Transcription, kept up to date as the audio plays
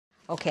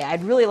Okay,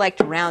 I'd really like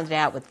to round it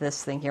out with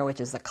this thing here,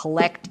 which is the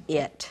Collect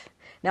It.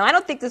 Now, I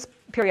don't think this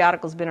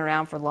periodical's been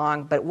around for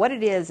long, but what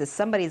it is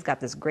somebody's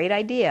got this great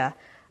idea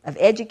of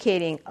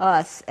educating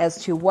us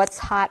as to what's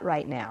hot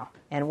right now,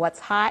 and what's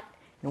hot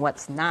and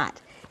what's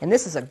not. And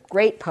this is a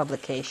great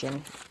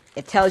publication.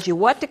 It tells you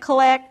what to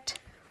collect,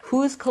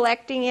 who's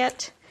collecting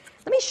it.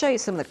 Let me show you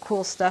some of the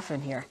cool stuff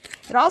in here.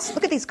 And also,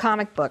 look at these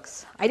comic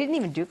books. I didn't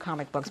even do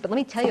comic books, but let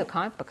me tell you a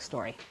comic book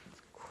story.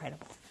 It's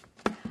incredible.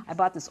 I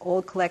bought this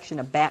old collection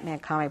of Batman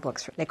comic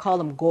books. They call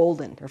them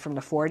golden. They're from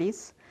the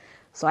 40s.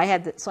 So I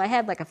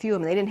had like a few of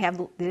them. They didn't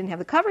have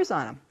the covers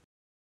on them.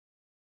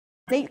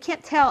 You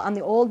can't tell on the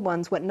old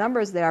ones what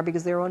numbers they are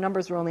because their own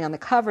numbers were only on the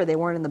cover. They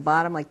weren't in the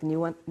bottom like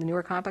the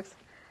newer comic books.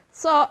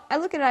 So I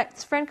look at it.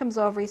 His friend comes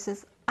over. He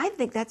says, "I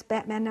think that's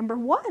Batman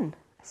 #1."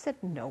 I said,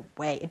 "No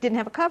way." It didn't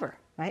have a cover,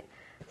 right?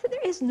 I said,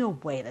 "There is no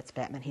way that's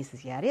Batman." He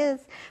says, "Yeah, it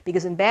is.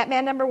 Because in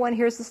Batman #1,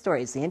 here's the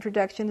story. It's the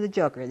introduction to the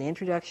Joker, the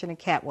introduction to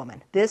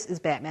Catwoman. This is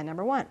Batman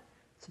 #1.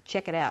 So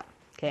check it out,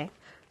 okay?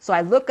 So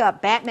I look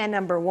up Batman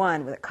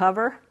 #1 with a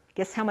cover.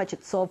 Guess how much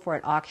it sold for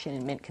at auction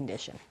in mint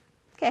condition?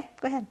 Okay,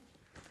 go ahead.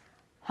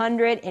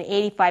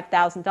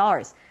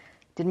 $185,000.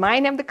 Did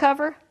mine have the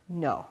cover?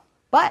 No.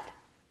 But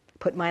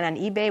put mine on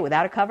eBay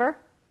without a cover.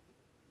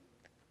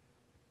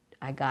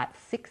 I got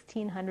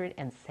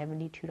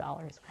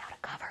 $1,672 without a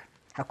cover.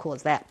 How cool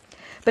is that?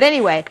 But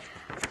anyway,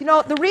 you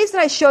know, the reason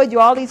I showed you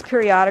all these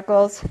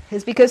periodicals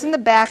is because in the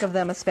back of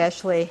them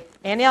especially,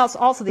 and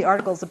also the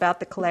articles about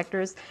the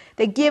collectors,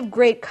 they give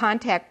great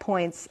contact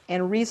points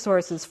and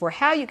resources for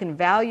how you can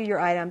value your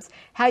items,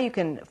 how you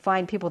can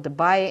find people to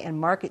buy and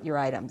market your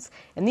items.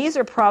 And these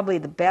are probably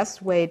the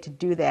best way to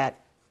do that,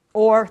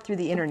 or through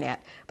the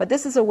internet. But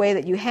this is a way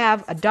that you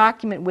have a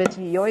document with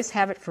you. You always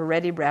have it for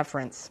ready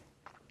reference.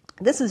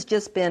 This has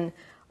just been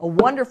a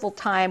wonderful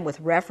time with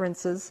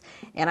references,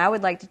 and I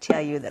would like to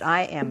tell you that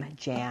I am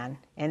Jan,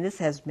 and this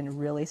has been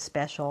really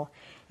special.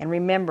 And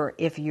remember,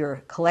 if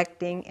you're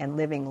collecting and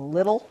living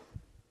little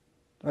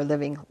or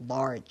living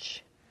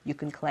large, you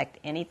can collect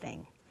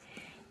anything.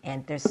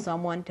 And there's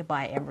someone to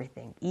buy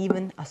everything,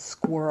 even a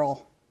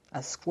squirrel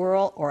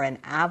or an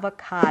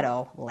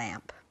avocado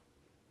lamp.